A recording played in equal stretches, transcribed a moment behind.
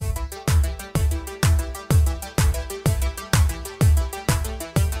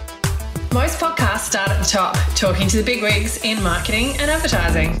top, talking to the bigwigs in marketing and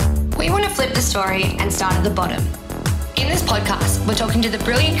advertising. We want to flip the story and start at the bottom. In this podcast, we're talking to the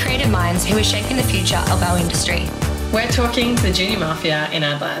brilliant creative minds who are shaping the future of our industry. We're talking to the Junior Mafia in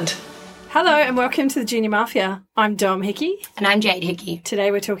Adland. Hello and welcome to the Junior Mafia. I'm Dom Hickey. And I'm Jade Hickey. Today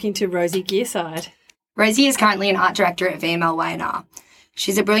we're talking to Rosie Gearside. Rosie is currently an art director at VMLY&R.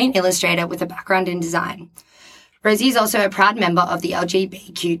 She's a brilliant illustrator with a background in design. Rosie is also a proud member of the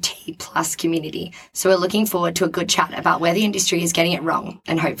LGBTQ+ community, so we're looking forward to a good chat about where the industry is getting it wrong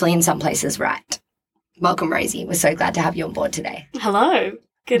and hopefully in some places right. Welcome, Rosie. We're so glad to have you on board today. Hello.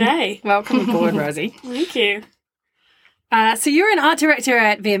 Good day. Welcome aboard, Rosie. Thank you. So you're an art director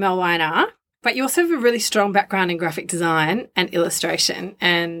at VMLY&R, but you also have a really strong background in graphic design and illustration,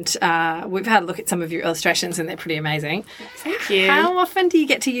 and we've had a look at some of your illustrations and they're pretty amazing. Thank you. How often do you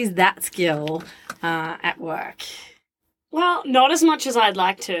get to use that skill at work? Well, not as much as I'd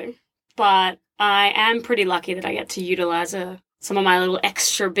like to, but I am pretty lucky that I get to utilise some of my little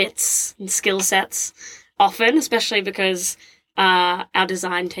extra bits and skill sets often, especially because our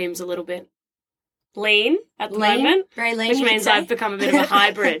design team's a little bit lean at the moment. Very lean, which means I've become a bit of a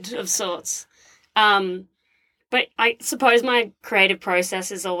hybrid of sorts. But I suppose my creative process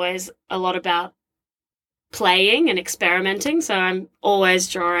is always a lot about playing and experimenting, so I'm always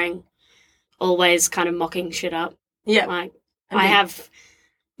drawing, always kind of mocking shit up. Yeah. I have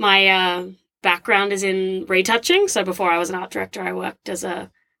my background is in retouching, so before I was an art director I worked as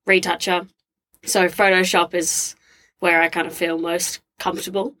a retoucher, so Photoshop is where I kind of feel most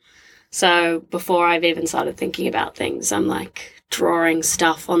comfortable. So before I've even started thinking about things, I'm like drawing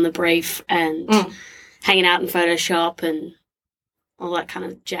stuff on the brief and hanging out in Photoshop and all that kind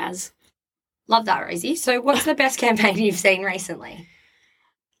of jazz. Love that, Rosie. So what's the best campaign you've seen recently?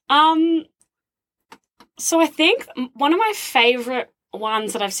 So I think one of my favourite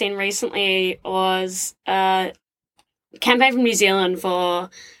ones that I've seen recently was a campaign from New Zealand for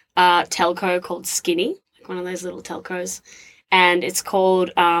a telco called Skinny, like one of those little telcos. And it's called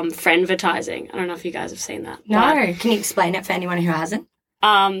Friendvertising. I don't know if you guys have seen that. No. Can you explain it for anyone who hasn't?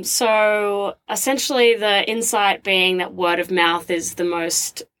 So essentially the insight being that word of mouth is the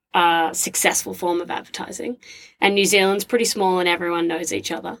most successful form of advertising. And New Zealand's pretty small and everyone knows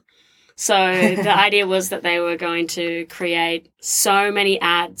each other. So the idea was that they were going to create so many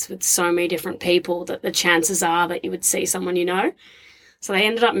ads with so many different people that the chances are that you would see someone you know. So they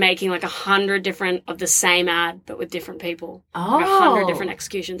ended up making like 100 different of the same ad, but with different people. Oh. Like 100 different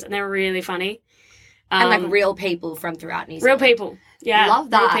executions. And they were really funny. And like real people from throughout New Real Zealand. people. Yeah.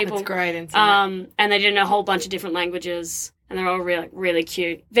 Love that. Real people. That's great. And they did in a whole bunch of different languages. And they're all really, really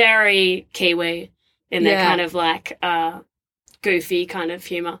cute. Very Kiwi in their kind of like goofy kind of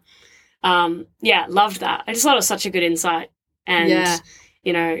humour. Loved that. I just thought it was such a good insight. And,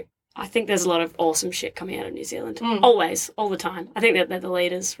 you know, I think there's a lot of awesome shit coming out of New Zealand. Always, all the time. I think that they're the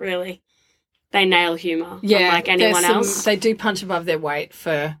leaders, really. They nail humour unlike anyone else. They do punch above their weight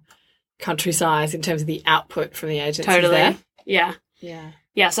for country size in terms of the output from the agencies. Totally. There. Yeah. Yeah.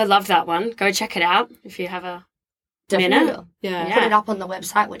 Yeah, so I love that one. Go check it out if you have a Definitely minute. will. Yeah. Put it up on the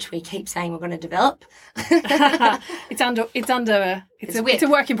website, which we keep saying we're going to develop. It's a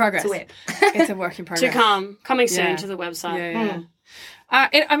work in progress. It's a whip. It's a work in progress. Coming soon Yeah. to the website. Yeah.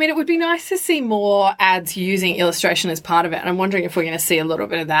 It would be nice to see more ads using illustration as part of it. And I'm wondering if we're going to see a little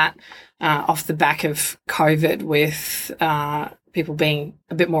bit of that off the back of COVID with people being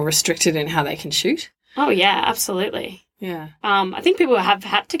a bit more restricted in how they can shoot. Oh, yeah, absolutely. Yeah. I think people have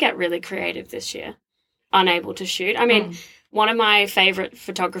had to get really creative this year, unable to shoot. I mean, one of my favourite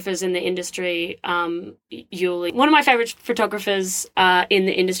photographers in the industry, Yuli. One of my favourite photographers in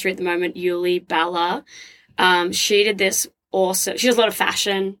the industry at the moment, Yuli Balla, she did this awesome. She does a lot of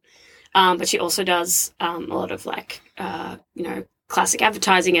fashion, but she also does a lot of like, classic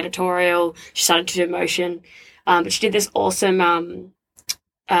advertising, editorial. She started to do motion, but she did this awesome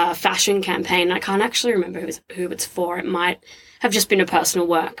fashion campaign. I can't actually remember who it's for. It might have just been a personal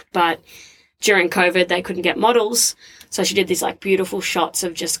work, but during COVID they couldn't get models, so she did these like beautiful shots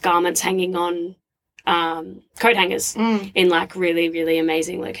of just garments hanging on coat hangers in like really, really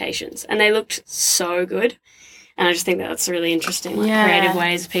amazing locations, and they looked so good. And I just think that's really interesting, like creative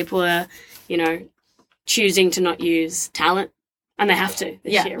ways people are, choosing to not use talent, and they have to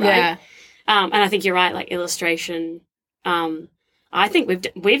this year, right? Yeah. And I think you're right, like illustration. I think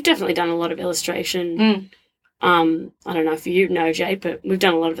we've definitely done a lot of illustration. I don't know if you know, Jade, but we've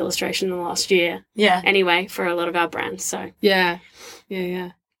done a lot of illustration in the last year. Yeah. Anyway, for a lot of our brands. So yeah.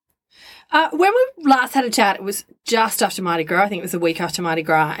 When we last had a chat, it was just after Mardi Gras. I think it was the week after Mardi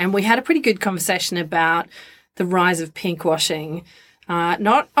Gras, and we had a pretty good conversation about the rise of pinkwashing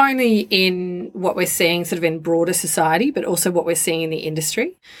not only in what we're seeing sort of in broader society, but also what we're seeing in the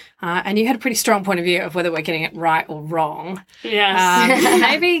industry. And you had a pretty strong point of view of whether we're getting it right or wrong. Yes.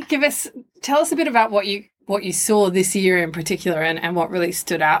 Maybe tell us a bit about what you saw this year in particular, and what really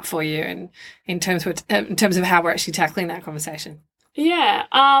stood out for you, and in terms of how we're actually tackling that conversation. Yeah.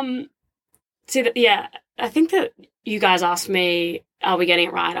 I think that you guys asked me, are we getting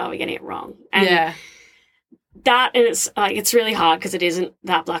it right? Are we getting it wrong? And that, and it's really hard because it isn't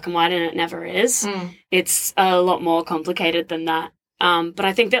that black and white, and it never is. It's a lot more complicated than that. But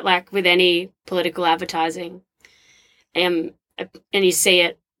I think that, like with any political advertising, and you see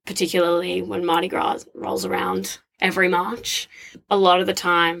it particularly when Mardi Gras rolls around every March, a lot of the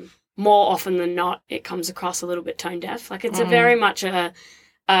time, more often than not, it comes across a little bit tone deaf. Like it's a very much a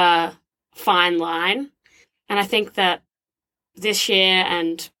fine line. And I think that this year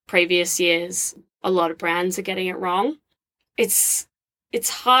and previous years, a lot of brands are getting it wrong. It's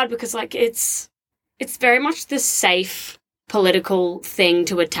hard because like it's very much the safe political thing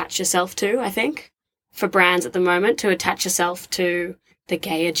to attach yourself to, I think, for brands at the moment, to attach yourself to the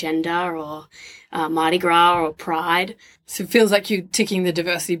gay agenda or Mardi Gras or Pride. So it feels like you're ticking the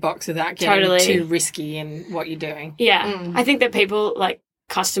diversity box without getting too risky in what you're doing. Yeah. I think that people, like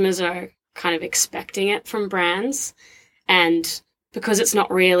customers, are kind of expecting it from brands, and because it's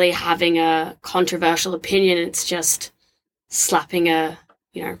not really having a controversial opinion, it's just slapping a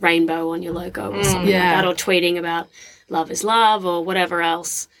rainbow on your logo or something like that, or tweeting about love is love or whatever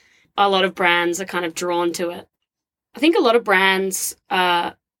else. A lot of brands are kind of drawn to it. I think a lot of brands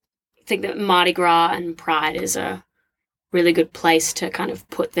think that Mardi Gras and Pride is a really good place to kind of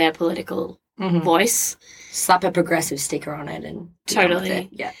put their political voice. Slap a progressive sticker on it and totally.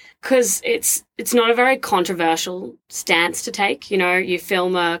 Yeah. Because it's not a very controversial stance to take. You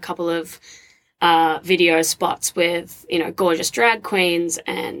film a couple of video spots with, gorgeous drag queens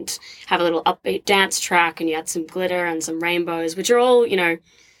and have a little upbeat dance track, and you add some glitter and some rainbows, which are all,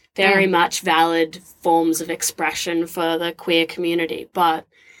 very much valid forms of expression for the queer community. But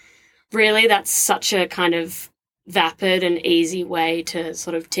really, that's such a kind of vapid and easy way to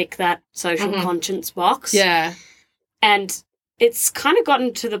sort of tick that social conscience box. Yeah. And it's kind of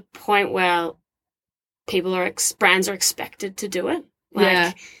gotten to the point where brands are expected to do it.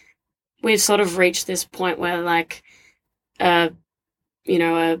 Like, we've sort of reached this point where, like, Arnott's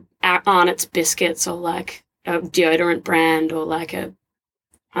biscuits, or like a deodorant brand, or like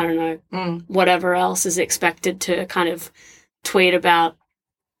whatever else is expected to kind of tweet about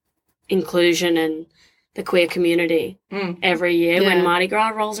inclusion and the queer community every year when Mardi Gras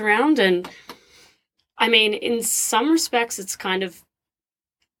rolls around. And I mean, in some respects, it's kind of,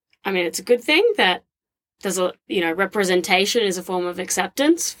 it's a good thing that there's representation is a form of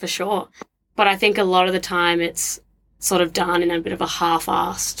acceptance, for sure. But I think a lot of the time it's sort of done in a bit of a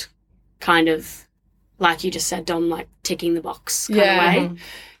half-assed kind of, like you just said, Dom, like ticking the box kind of way.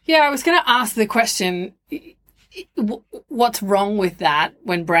 Yeah, I was going to ask the question, what's wrong with that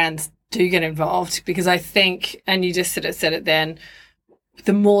when brands do get involved? Because I think, and you just sort of said it then,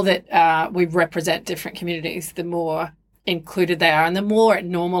 the more that we represent different communities, the more included they are, and the more it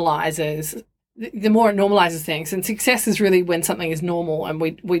normalizes things. And success is really when something is normal and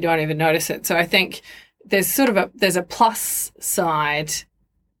we don't even notice it. So I think there's a plus side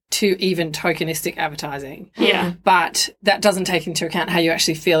to even tokenistic advertising. Yeah. But that doesn't take into account how you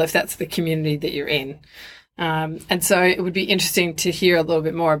actually feel if that's the community that you're in. And so it would be interesting to hear a little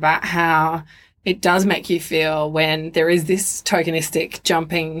bit more about how it does make you feel when there is this tokenistic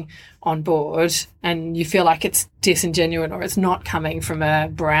jumping on board and you feel like it's disingenuous or it's not coming from a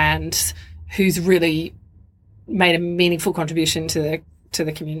brand who's really made a meaningful contribution to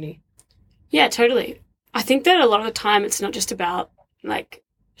the community. Yeah, totally. I think that a lot of the time it's not just about like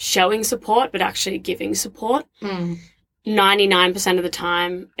showing support, but actually giving support. 99% of the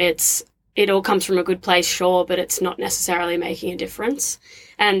time it all comes from a good place, sure, but it's not necessarily making a difference.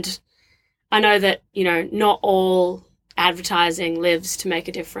 And I know that, not all advertising lives to make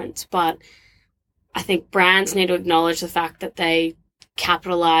a difference, but I think brands need to acknowledge the fact that they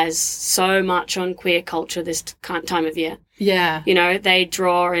capitalize so much on queer culture this time of year. Yeah. They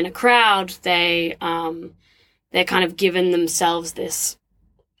draw in a crowd. They're kind of given themselves this,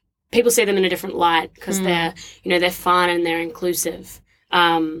 people see them in a different light because they're fun and they're inclusive.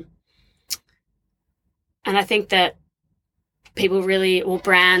 And I think that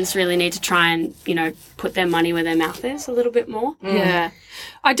brands really need to try and, put their money where their mouth is a little bit more. Yeah.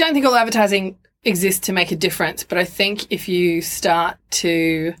 I don't think all advertising exists to make a difference, but I think if you start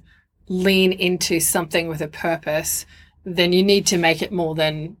to lean into something with a purpose then you need to make it more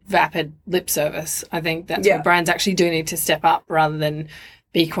than vapid lip service. I think that's where brands actually do need to step up rather than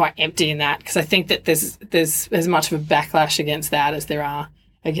be quite empty in that, because I think that there's as much of a backlash against that as there are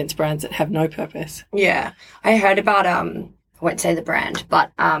against brands that have no purpose. Yeah. I heard about, I won't say the brand,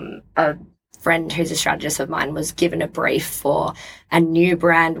 but a friend who's a strategist of mine was given a brief for a new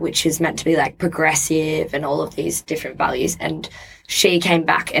brand which is meant to be like progressive and all of these different values, and she came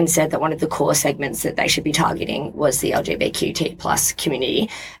back and said that one of the core segments that they should be targeting was the LGBTQ plus community,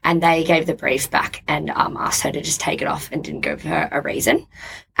 and they gave the brief back and asked her to just take it off and didn't give her a reason.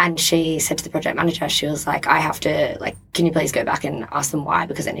 And she said to the project manager, she was like, I have to, like, can you please go back and ask them why,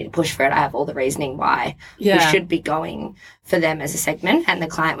 because I need to push for it. I have all the reasoning why we should be going for them as a segment. And the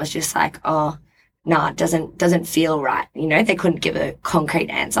client was just like, oh, no, it doesn't feel right. You know, they couldn't give a concrete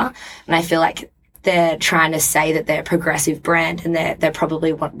answer. And I feel like they're trying to say that they're a progressive brand, and they're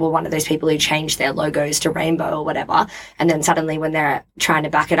probably one of those people who change their logos to rainbow or whatever. And then suddenly when they're trying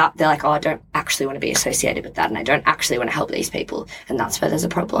to back it up, they're like, oh, I don't actually want to be associated with that, and I don't actually want to help these people. And that's where there's a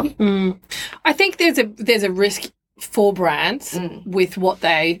problem. I think there's a risk for brands with what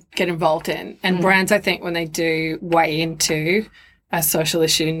they get involved in. And brands, I think, when they do weigh into a social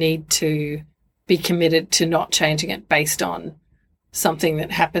issue, need to be committed to not changing it based on something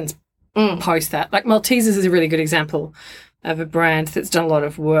that happens post that. Like Maltesers is a really good example of a brand that's done a lot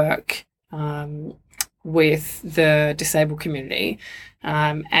of work with the disabled community,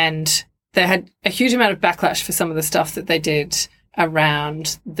 and they had a huge amount of backlash for some of the stuff that they did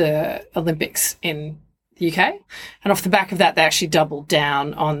around the Olympics in the UK. And off the back of that, they actually doubled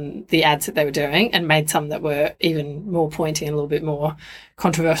down on the ads that they were doing and made some that were even more pointy and a little bit more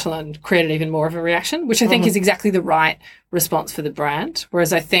controversial and created even more of a reaction, which I think is exactly the right response for the brand.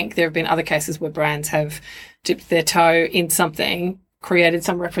 Whereas I think there have been other cases where brands have dipped their toe in something, created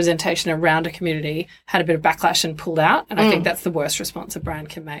some representation around a community, had a bit of backlash and pulled out. And I think that's the worst response a brand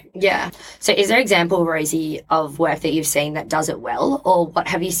can make. Yeah. So is there an example, Rosie, of work that you've seen that does it well? Or what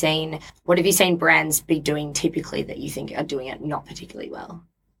have you seen brands be doing typically that you think are doing it not particularly well?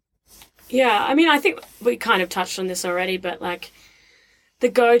 Yeah, I mean, I think we kind of touched on this already, but like the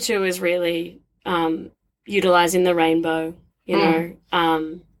go-to is really utilizing the rainbow, you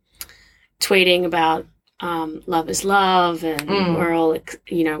know, tweeting about love is love, and we're all,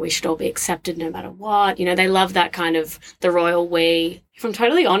 you know, we should all be accepted no matter what. You know, they love that kind of the royal we. If I'm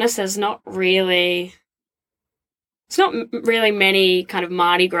totally honest, it's not really many kind of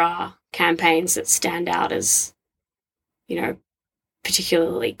Mardi Gras campaigns that stand out as, you know,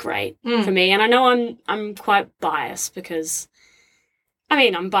 particularly great for me. And I know I'm quite biased because, I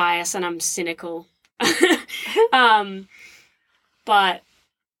mean, I'm biased and I'm cynical. But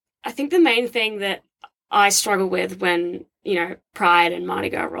I think the main thing that I struggle with when, you know, Pride and Mardi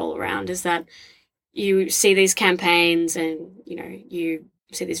Gras roll around is that you see these campaigns and, you know, you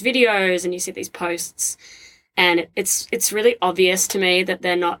see these videos and you see these posts, and it's really obvious to me that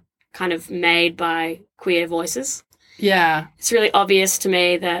they're not kind of made by queer voices. Yeah. It's really obvious to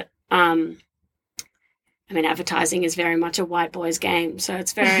me that, I mean, advertising is very much a white boys game, so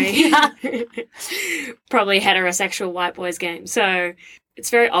it's very probably heterosexual white boys game. So it's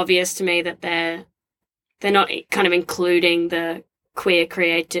very obvious to me that they're not kind of including the queer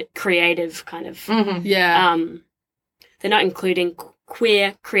creative kind of they're not including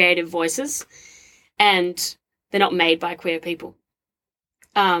queer creative voices, and they're not made by queer people.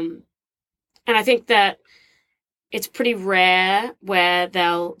 And I think that it's pretty rare where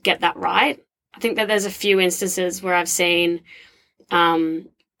they'll get that right. I think that there's a few instances where I've seen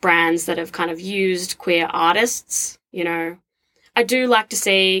brands that have kind of used queer artists. You know, I do like to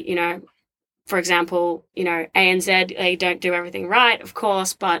see, you know, for example, you know, ANZ, they don't do everything right, of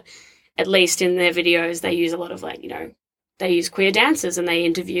course, but at least in their videos they use a lot of, like, you know, they use queer dancers and they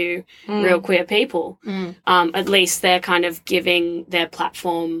interview real queer people. At least they're kind of giving their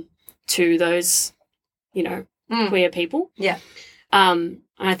platform to those, you know, queer people. Yeah. And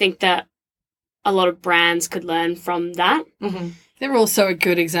I think that a lot of brands could learn from that. They're also a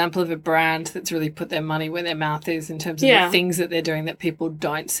good example of a brand that's really put their money where their mouth is in terms of the things that they're doing that people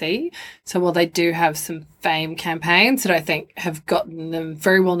don't see. So while they do have some fame campaigns that I think have gotten them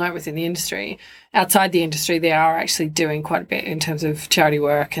very well known within the industry, outside the industry they are actually doing quite a bit in terms of charity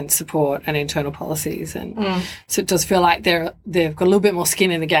work and support and internal policies. And so it does feel like they've got a little bit more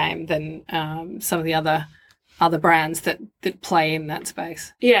skin in the game than some of the other brands that play in that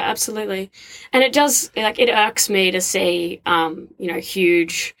space. Yeah, absolutely. And it does, like, it irks me to see, you know,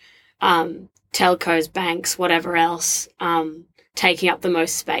 huge telcos, banks, whatever else, taking up the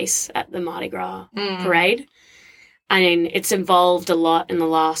most space at the Mardi Gras parade. I mean, it's evolved a lot in the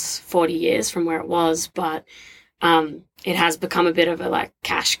last 40 years from where it was, but it has become a bit of a like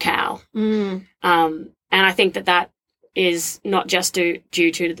cash cow. Mm. And I think that is not just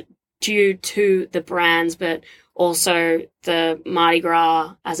due to the brands, but also the Mardi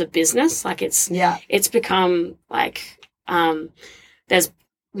Gras as a business. Like it's become like there's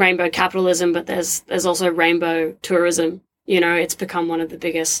rainbow capitalism, but there's also rainbow tourism. You know, it's become one of the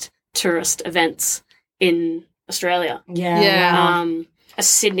biggest tourist events in Australia. Yeah.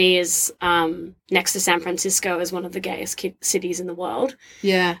 Sydney is next to San Francisco is one of the gayest cities in the world.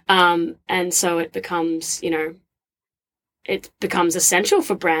 Yeah. And so it becomes, it becomes essential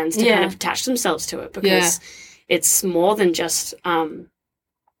for brands to kind of attach themselves to it, because it's more than just,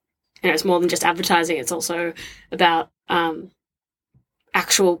 it's more than just advertising. It's also about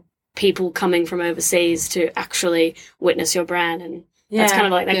actual people coming from overseas to actually witness your brand, and that's kind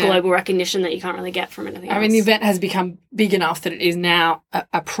of like that global recognition that you can't really get from anything else. I mean, the event has become big enough that it is now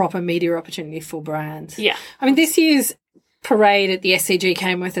a proper media opportunity for brands. Yeah. I mean, this year's parade at the SCG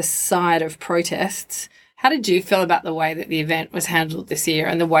came with a side of protests. How did you feel about the way that the event was handled this year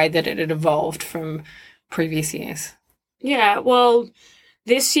and the way that it had evolved from previous years? Yeah, well,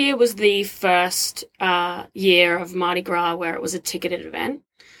 this year was the first year of Mardi Gras where it was a ticketed event.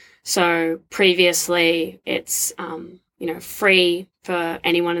 So previously it's, free for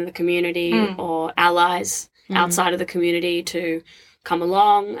anyone in the community or allies outside of the community to come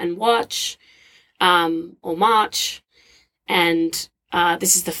along and watch or march. And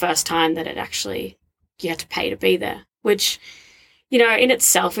this is the first time that you had to pay to be there, which, in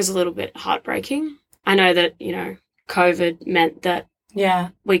itself is a little bit heartbreaking. I know that, COVID meant that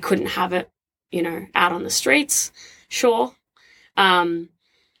we couldn't have it, out on the streets, sure.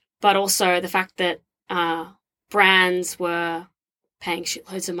 But also the fact that brands were paying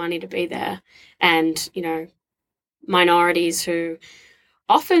shitloads of money to be there, and, minorities who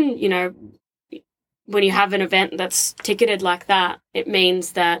often, when you have an event that's ticketed like that, it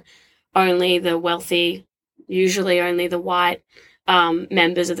means that only the wealthy, usually only the white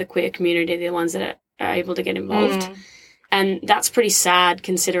members of the queer community, the ones that are able to get involved. And that's pretty sad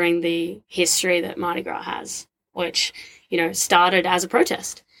considering the history that Mardi Gras has, which, started as a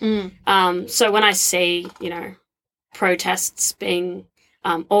protest. So when I see, protests being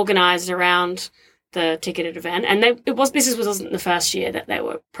organised around the ticketed event, and this wasn't the first year that there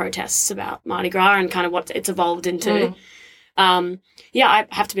were protests about Mardi Gras and kind of what it's evolved into. I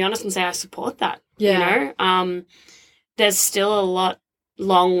have to be honest and say I support that. There's still a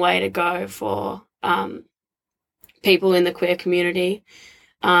long way to go for people in the queer community,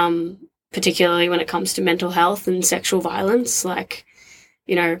 particularly when it comes to mental health and sexual violence. Like,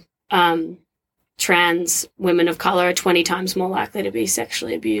 trans women of colour are 20 times more likely to be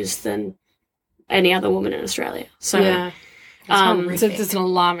sexually abused than any other woman in Australia. So, so it's an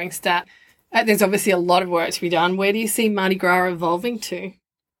alarming stat. There's obviously a lot of work to be done. Where do you see Mardi Gras evolving to?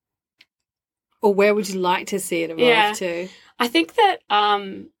 Or where would you like to see it evolve to? I think that,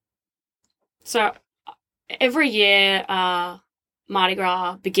 so every year Mardi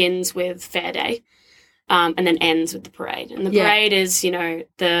Gras begins with Fair Day and then ends with the parade. And the parade is,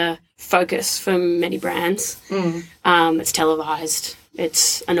 the focus for many brands. It's televised.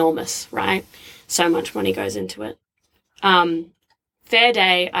 It's enormous, right? So much money goes into it. Fair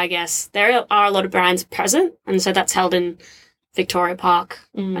Day, I guess, there are a lot of brands present, and so that's held in Victoria Park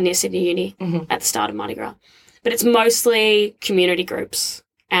near Sydney Uni at the start of Mardi Gras. But it's mostly community groups,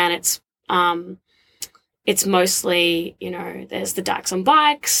 and it's mostly, there's the Dykes on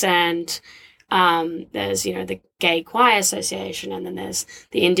Bikes, and there's, the Gay Choir Association, and then there's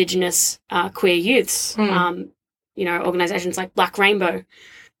the Indigenous queer youths, organisations like Black Rainbow.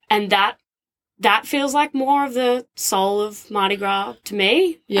 And that feels like more of the soul of Mardi Gras to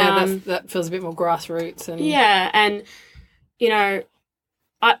me. Yeah, that feels a bit more grassroots. And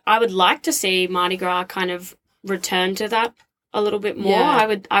I would like to see Mardi Gras kind of return to that a little bit more.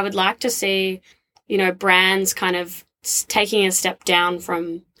 Yeah. I would like to see, brands kind of taking a step down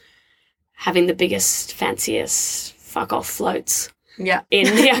from having the biggest, fanciest fuck-off floats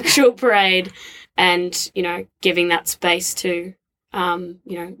in the actual parade, and, giving that space to,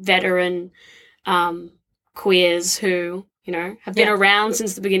 veteran queers who, have been around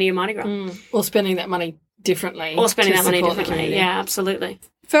since the beginning of Mardi Gras. Or spending that money differently. Yeah, absolutely.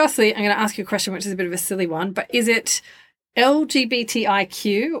 Firstly, I'm going to ask you a question which is a bit of a silly one, but is it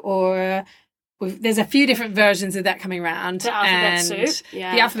LGBTIQ or there's a few different versions of that coming around. The alphabet soup.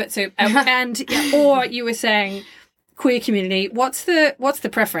 Yeah. The alphabet soup. Or you were saying queer community. What's the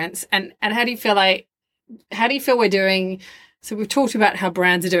preference, and how do you feel we're doing? So we've talked about how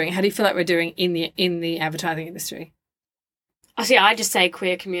brands are doing. How do you feel like we're doing in the advertising industry? I just say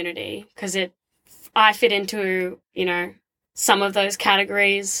queer community because it I fit into, some of those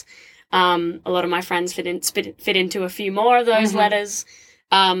categories. A lot of my friends fit into a few more of those letters.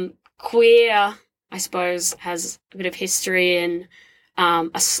 Queer, I suppose, has a bit of history in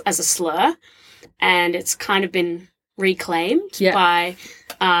as a slur, and it's kind of been reclaimed by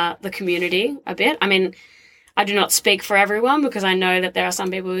the community a bit. I mean, I do not speak for everyone because I know that there are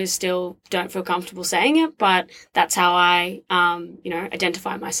some people who still don't feel comfortable saying it, but that's how I,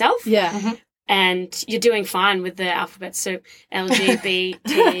 identify myself. Yeah. And you're doing fine with the alphabet, so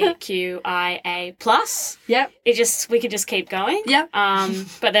LGBTQIA plus. Yep. We could just keep going. Yep.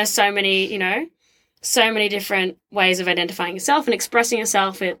 But there's so many different ways of identifying yourself and expressing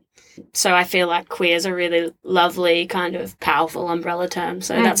yourself. So I feel like queer is a really lovely kind of powerful umbrella term.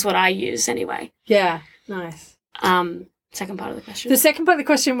 So that's what I use anyway. Yeah. Nice. Second part of the question. The second part of the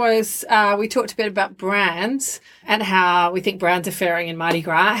question was we talked a bit about brands and how we think brands are faring in Mardi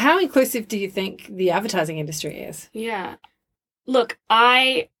Gras. How inclusive do you think the advertising industry is? Yeah. Look,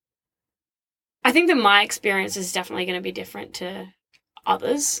 I think that my experience is definitely going to be different to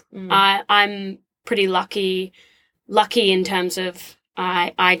others. I'm pretty lucky in terms of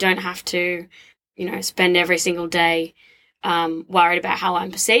I don't have to, spend every single day worried about how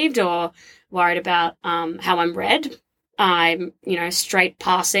I'm perceived or worried about how I'm read. I'm, straight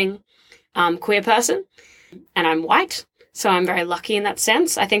passing queer person, and I'm white, so I'm very lucky in that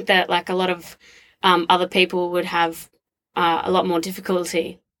sense. I think that like a lot of other people would have a lot more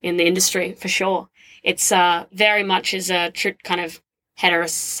difficulty in the industry for sure. It's very much is a kind of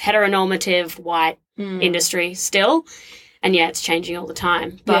heteronormative white industry still, and it's changing all the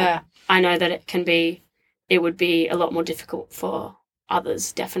time. But I know that it would be a lot more difficult for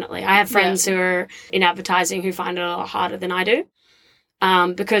others, definitely. I have friends who are in advertising who find it a lot harder than I do,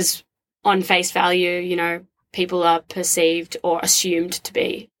 because on face value, people are perceived or assumed to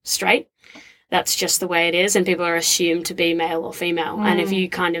be straight. That's just the way it is, and people are assumed to be male or female. And if you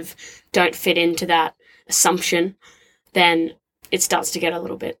kind of don't fit into that assumption, then it starts to get a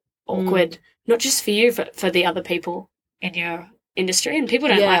little bit awkward, not just for you, but for the other people in your industry, and people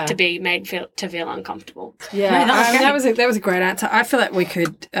don't like to be made to feel uncomfortable. Yeah, that was a great answer. I feel like we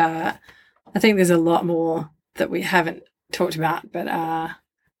could. I think there's a lot more that we haven't talked about, but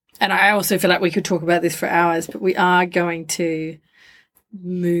and I also feel like we could talk about this for hours. But we are going to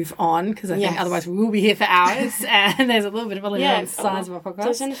move on because I think otherwise we will be here for hours, and there's a little bit of a limit on the size of our podcast. So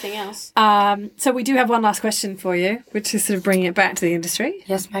there's anything else? So we do have one last question for you, which is sort of bringing it back to the industry.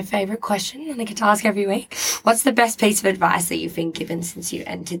 Yes, my favourite question, and I get to ask every week. What's the best piece of advice that you've been given since you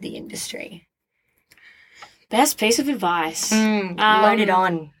entered the industry? Best piece of advice? Load it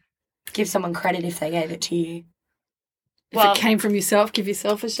on. Give someone credit if they gave it to you. If it came from yourself, give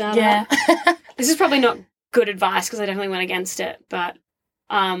yourself a shout out. This is probably not good advice because I definitely went against it, but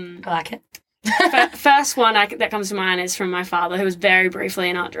I like it. First one that comes to mind is from my father, who was very briefly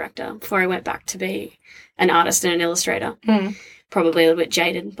an art director before he went back to be an artist and an illustrator. Probably a little bit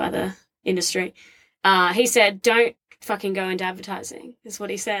jaded by the industry. He said, "Don't fucking go into advertising," is what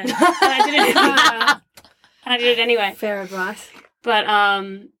he said. And I did it anyway. Fair advice. But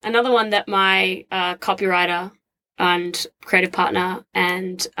another one that my copywriter and creative partner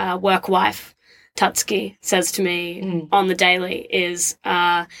and work wife, Tutski, says to me on the daily is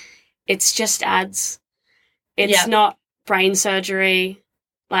it's just ads. It's not brain surgery.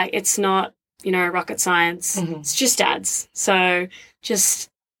 Like, it's not, rocket science. It's just ads. So just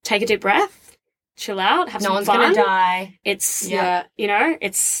take a deep breath, chill out, have some fun. No one's going to die. It's,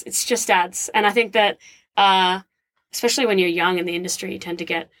 it's just ads. And I think that especially when you're young in the industry, you tend to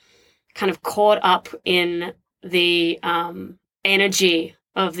get kind of caught up in the energy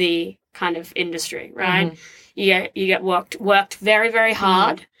of the kind of industry, right? You get worked very, very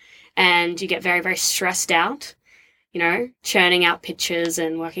hard, and you get very, very stressed out, churning out pictures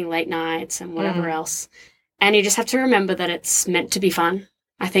and working late nights and whatever else. And you just have to remember that it's meant to be fun.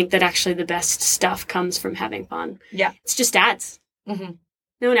 I think that actually the best stuff comes from having fun. Yeah. It's just ads.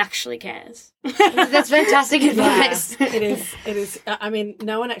 No one actually cares. That's fantastic advice. Yeah, it is. I mean,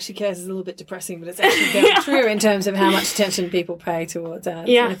 no one actually cares is a little bit depressing, but it's actually very true in terms of how much attention people pay towards ads.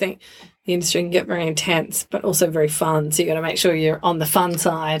 Yeah. And I think the industry can get very intense, but also very fun. So you got to make sure you're on the fun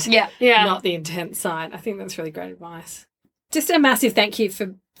side, not the intense side. I think that's really great advice. Just a massive thank you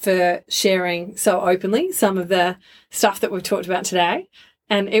for sharing so openly some of the stuff that we've talked about today.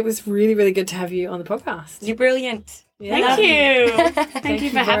 And it was really, really good to have you on the podcast. You're brilliant. Yeah. Thank you. Thank you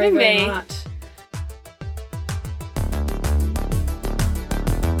for having me. Very much.